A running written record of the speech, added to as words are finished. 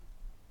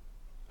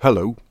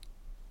Hello.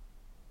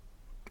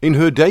 In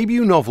her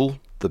debut novel,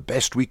 The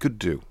Best We Could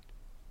Do,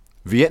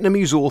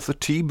 Vietnamese author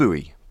Thi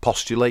Bui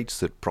postulates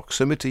that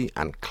proximity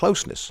and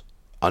closeness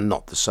are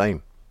not the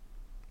same.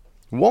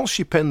 While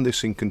she penned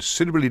this in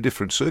considerably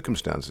different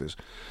circumstances,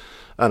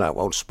 and I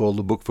won't spoil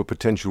the book for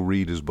potential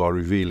readers by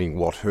revealing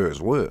what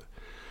hers were,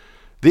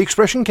 the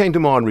expression came to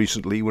mind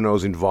recently when I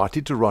was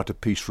invited to write a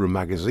piece for a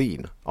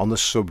magazine on the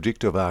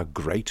subject of our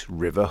great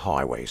river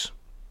highways.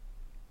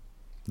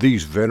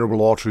 These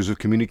venerable arteries of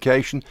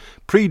communication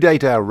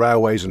predate our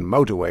railways and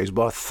motorways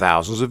by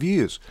thousands of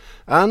years,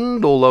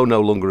 and, although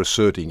no longer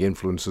asserting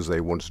influence as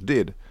they once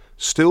did,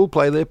 still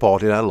play their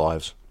part in our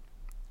lives.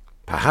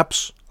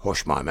 Perhaps,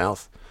 hush my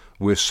mouth,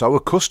 we're so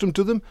accustomed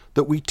to them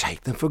that we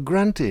take them for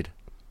granted.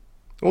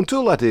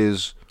 Until, that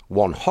is,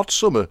 one hot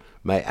summer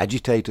may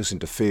agitate us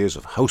into fears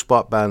of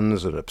hosepipe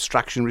bans and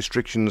abstraction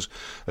restrictions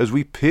as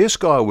we peer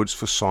skywards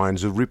for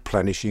signs of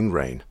replenishing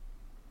rain.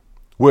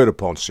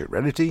 Whereupon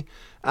serenity,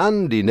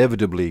 and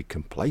inevitably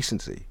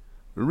complacency,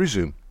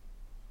 resume.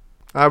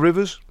 Our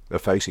rivers are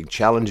facing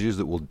challenges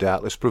that will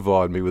doubtless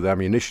provide me with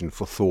ammunition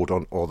for thought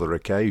on other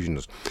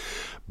occasions.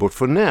 But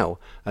for now,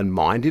 and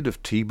minded of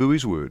Thi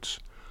Bui's words,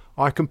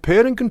 I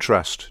compare and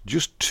contrast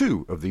just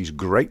two of these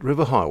great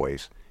river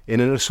highways in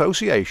an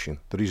association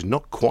that is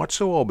not quite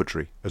so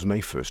arbitrary as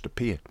may first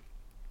appear.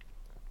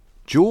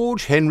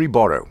 George Henry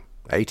Borrow,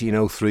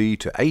 1803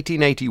 to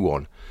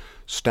 1881,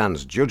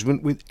 stands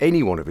judgment with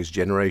anyone of his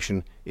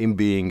generation in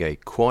being a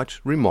quite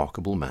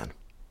remarkable man.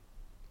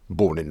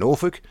 Born in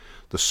Norfolk,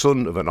 the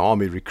son of an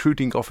army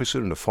recruiting officer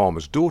and a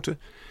farmer's daughter,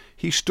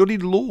 he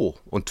studied law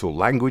until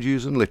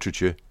languages and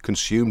literature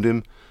consumed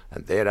him,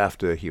 and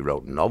thereafter he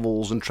wrote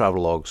novels and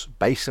travelogues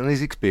based on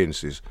his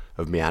experiences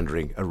of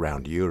meandering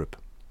around Europe.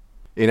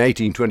 In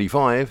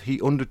 1825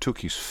 he undertook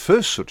his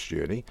first such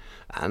journey,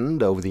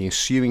 and over the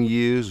ensuing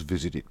years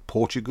visited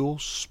Portugal,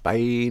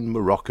 Spain,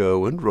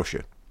 Morocco and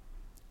Russia.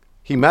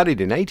 He married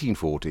in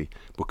 1840,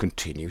 but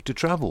continued to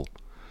travel.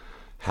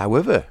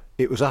 However,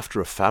 it was after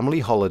a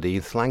family holiday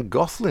in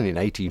Llangollen in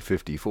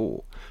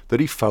 1854 that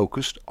he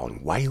focused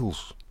on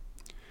Wales.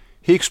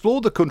 He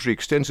explored the country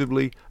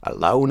extensively,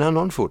 alone and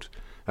on foot,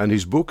 and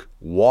his book,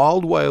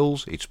 Wild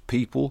Wales, Its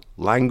People,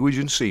 Language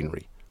and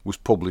Scenery, was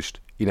published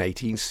in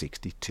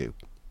 1862.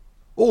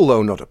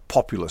 Although not a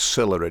popular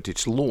seller at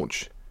its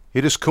launch,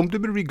 it has come to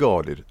be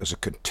regarded as a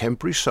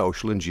contemporary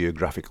social and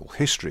geographical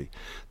history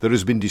that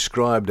has been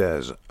described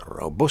as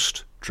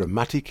robust,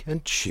 dramatic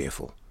and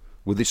cheerful,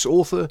 with its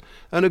author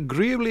an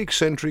agreeably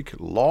eccentric,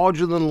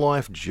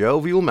 larger-than-life,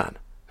 jovial man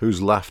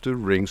whose laughter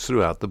rings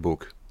throughout the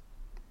book.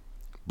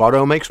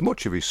 Borrow makes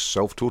much of his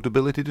self-taught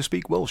ability to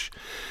speak Welsh,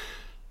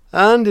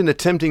 and in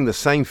attempting the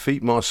same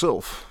feat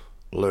myself,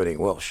 learning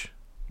Welsh,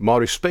 my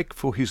respect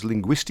for his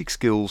linguistic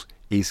skills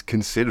is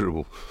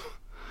considerable.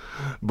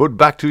 But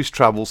back to his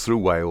travels through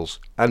Wales,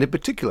 and in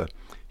particular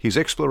his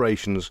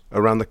explorations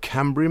around the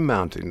Cambrian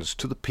mountains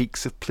to the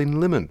peaks of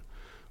Plynlimmon,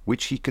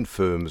 which he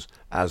confirms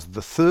as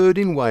the third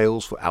in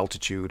Wales for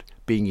altitude,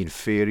 being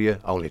inferior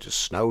only to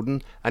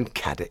Snowdon and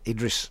Cadair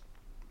Idris.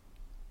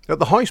 At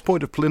the highest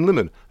point of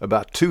Plynlimmon,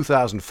 about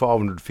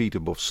 2,500 feet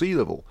above sea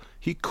level,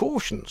 he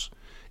cautions,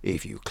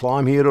 if you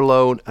climb here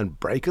alone and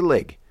break a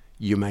leg,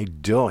 you may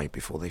die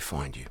before they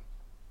find you.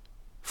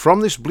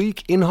 From this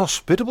bleak,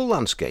 inhospitable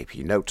landscape,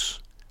 he notes,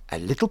 a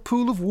little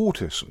pool of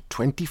water some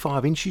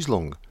 25 inches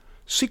long,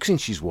 6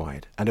 inches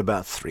wide and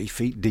about 3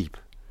 feet deep.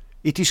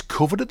 It is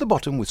covered at the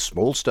bottom with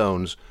small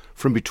stones,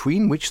 from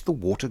between which the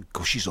water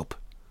gushes up.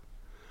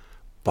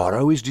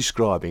 Borrow is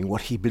describing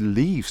what he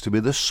believes to be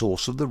the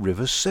source of the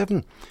River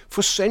Severn,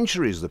 for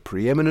centuries the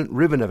preeminent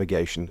river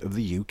navigation of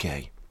the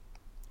UK.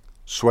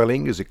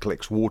 Swelling as it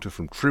collects water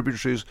from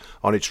tributaries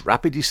on its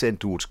rapid descent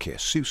towards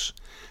Caersws,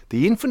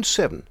 the infant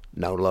Severn,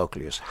 known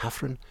locally as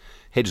Hafren,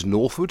 heads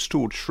northwards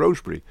towards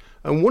Shrewsbury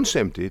and once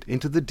emptied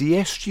into the Dee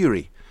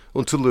estuary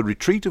until the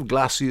retreat of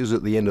glaciers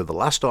at the end of the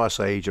last ice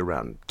age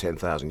around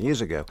 10,000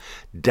 years ago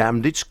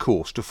dammed its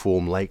course to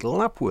form Lake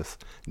Lapworth,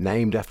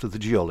 named after the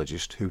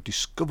geologist who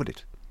discovered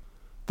it.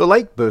 The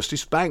lake burst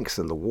its banks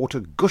and the water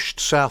gushed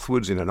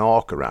southwards in an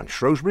arc around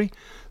Shrewsbury,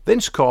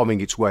 thence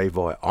carving its way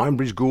via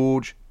Ironbridge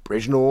Gorge,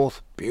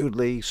 Bridgnorth,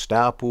 Bewdley,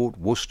 Stourport,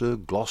 Worcester,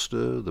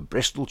 Gloucester, the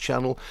Bristol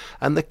Channel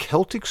and the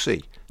Celtic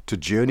Sea to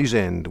Journey's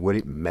End, where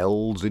it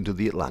melds into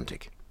the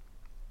Atlantic.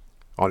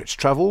 On its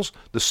travels,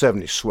 the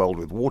Severn is swelled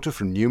with water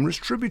from numerous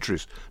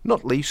tributaries,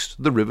 not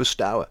least the River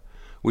Stour,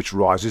 which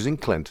rises in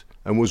Clent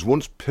and was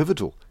once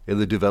pivotal in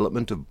the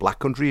development of black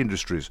country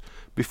industries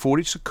before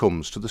it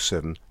succumbs to the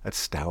Severn at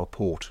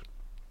Stourport.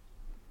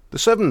 The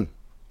Severn,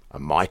 a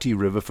mighty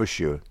river for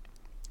sure.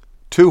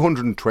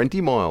 220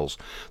 miles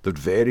that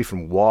vary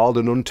from wild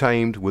and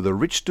untamed with a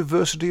rich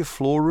diversity of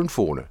flora and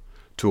fauna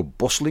to a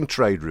bustling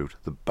trade route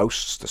that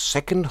boasts the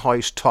second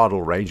highest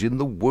tidal range in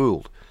the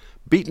world,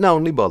 beaten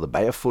only by the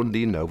Bay of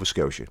Fundy in Nova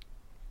Scotia.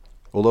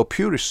 Although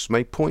purists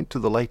may point to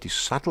the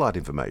latest satellite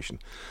information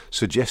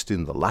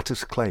suggesting the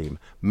latter's claim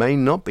may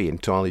not be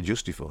entirely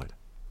justified.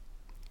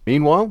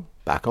 Meanwhile,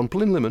 back on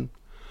Plynlimmon,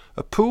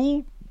 a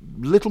pool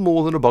little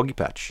more than a boggy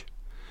patch.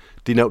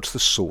 denotes the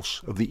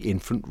source of the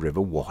infant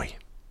river Wye.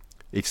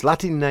 Its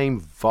Latin name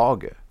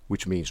Vaga,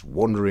 which means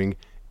wandering,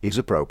 is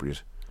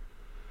appropriate.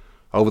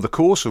 Over the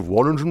course of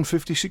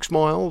 156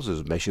 miles,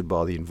 as measured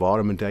by the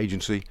Environment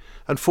Agency,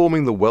 and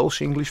forming the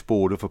Welsh-English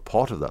border for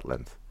part of that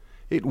length,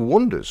 it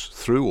wanders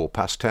through or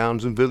past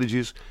towns and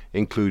villages,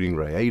 including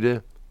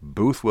Rhayader,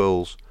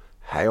 Boothwells,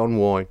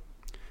 Hay-on-Wye.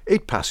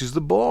 It passes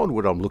the barn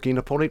where I'm looking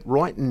upon it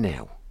right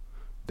now,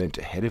 then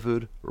to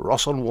Hereford,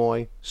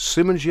 Ross-on-Wye,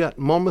 Simonjat,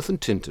 Monmouth and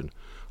Tintern,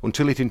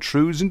 until it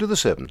intrudes into the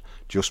Severn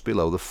just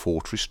below the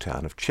fortress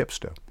town of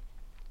Chepstow.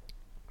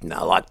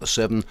 Now, like the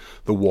Severn,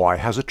 the Wye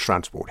has a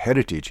transport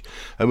heritage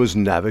and was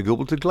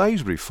navigable to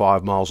Glaisbury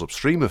 5 miles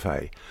upstream of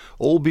Hay,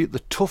 albeit the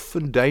tough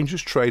and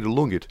dangerous trade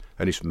along it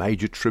and its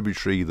major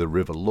tributary, the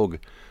River Lug,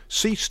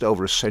 ceased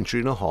over a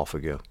century and a half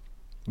ago,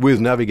 with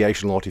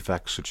navigational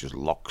artefacts such as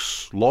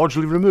locks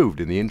largely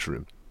removed in the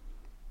interim.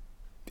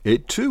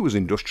 It too was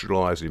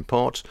industrialised in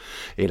parts.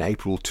 In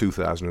April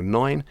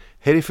 2009,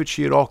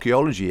 Herefordshire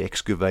Archaeology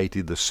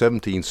excavated the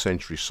 17th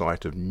century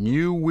site of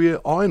New Weir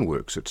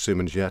Ironworks at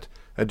Simonjat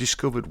and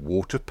discovered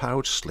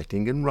water-powered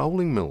slitting and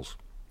rolling mills.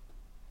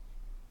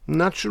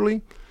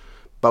 Naturally,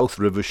 both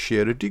rivers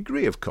share a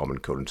degree of common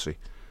currency,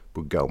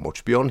 but go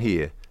much beyond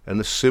here, and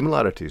the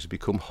similarities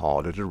become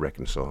harder to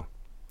reconcile.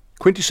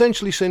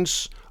 Quintessentially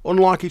since,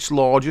 unlike its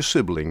larger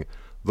sibling,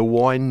 the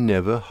Wye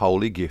never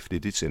wholly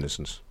gifted its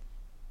innocence.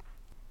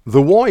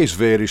 The Wye is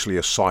variously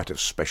a site of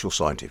special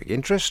scientific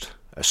interest,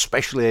 a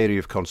special area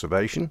of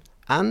conservation,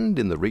 and,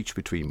 in the reach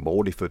between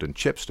Mordiford and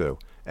Chepstow,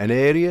 an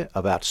area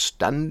of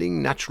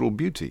outstanding natural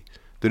beauty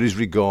that is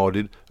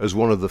regarded as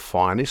one of the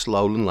finest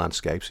lowland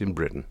landscapes in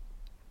Britain.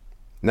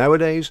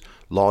 Nowadays,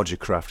 larger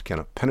craft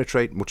cannot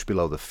penetrate much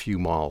below the few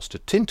miles to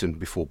Tintern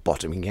before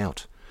bottoming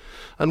out,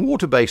 and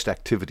water-based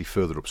activity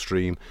further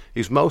upstream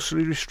is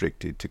mostly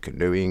restricted to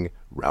canoeing,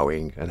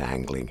 rowing and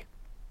angling.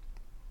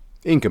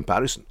 In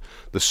comparison,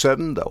 the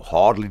Severn, though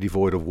hardly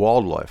devoid of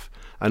wildlife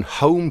and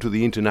home to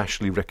the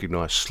internationally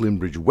recognised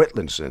Slimbridge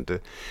Wetland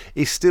Centre,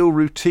 is still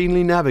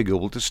routinely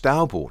navigable to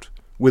Stourport,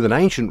 with an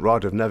ancient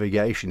route of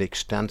navigation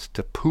extant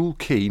to Poole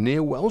Quay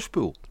near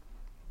Welshpool.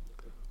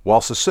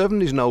 Whilst the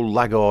Severn is no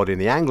laggard in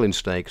the angling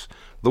stakes,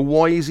 the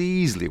Wye is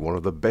easily one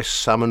of the best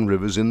salmon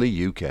rivers in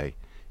the UK,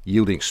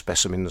 yielding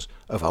specimens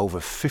of over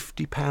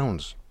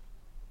 £50.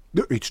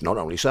 It's not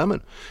only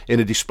salmon. In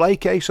a display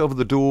case over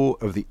the door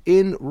of the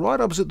inn right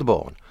opposite the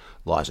barn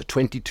lies a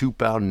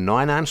 22-pound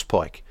 9-ounce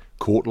pike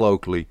caught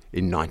locally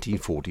in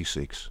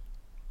 1946.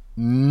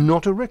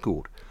 Not a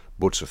record,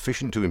 but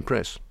sufficient to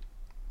impress.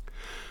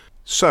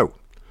 So,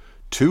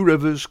 two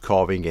rivers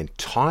carving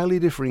entirely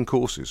differing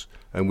courses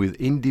and with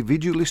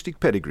individualistic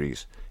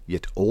pedigrees,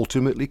 yet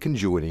ultimately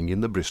conjoining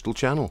in the Bristol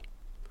Channel.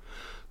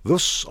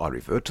 Thus, I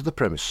revert to the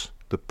premise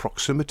that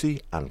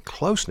proximity and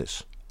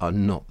closeness are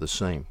not the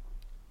same.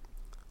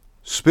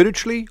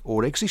 Spiritually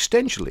or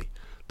existentially,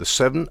 the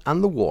Severn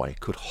and the Wye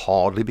could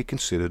hardly be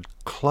considered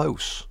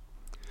close.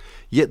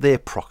 Yet their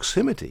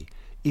proximity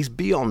is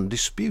beyond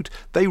dispute.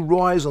 They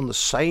rise on the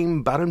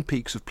same barren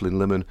peaks of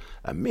Plinlimmon,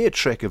 a mere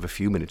trek of a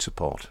few minutes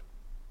apart.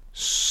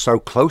 So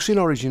close in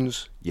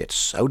origins, yet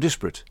so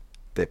disparate,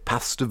 their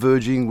paths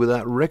diverging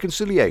without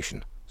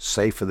reconciliation,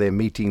 save for their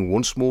meeting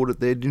once more at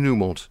their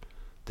denouement,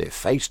 their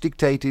fates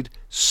dictated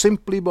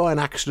simply by an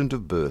accident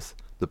of birth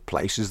that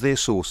places their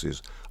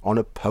sources on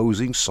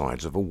opposing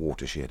sides of a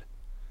watershed.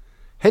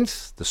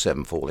 Hence the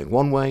Severn falling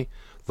one way,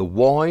 the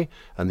Wye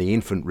and the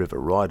infant river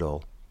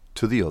Rydal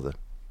to the other.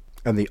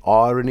 And the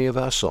irony of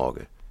our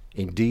saga,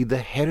 indeed the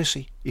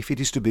heresy, if it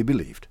is to be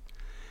believed,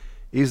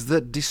 is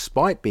that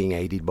despite being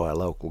aided by a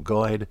local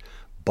guide,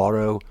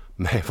 Borrow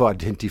may have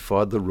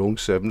identified the wrong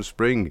Severn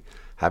spring,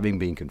 having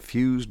been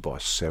confused by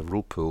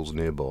several pools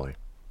nearby.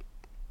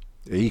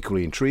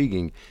 Equally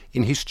intriguing,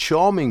 in his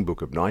charming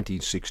book of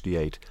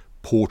 1968,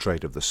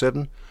 Portrait of the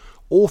Severn,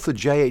 author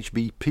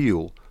J.H.B.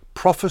 Peel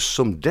proffers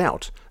some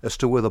doubt as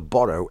to whether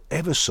Borrow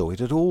ever saw it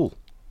at all.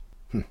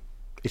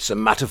 It's a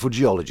matter for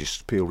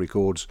geologists, Peel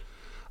records.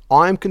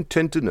 I am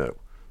content to know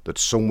that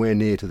somewhere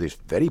near to this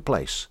very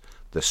place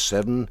the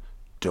Severn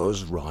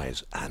does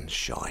rise and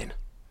shine.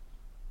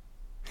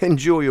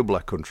 Enjoy your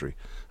Black Country,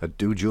 and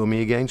do join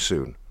me again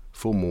soon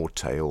for more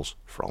tales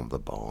from the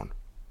barn.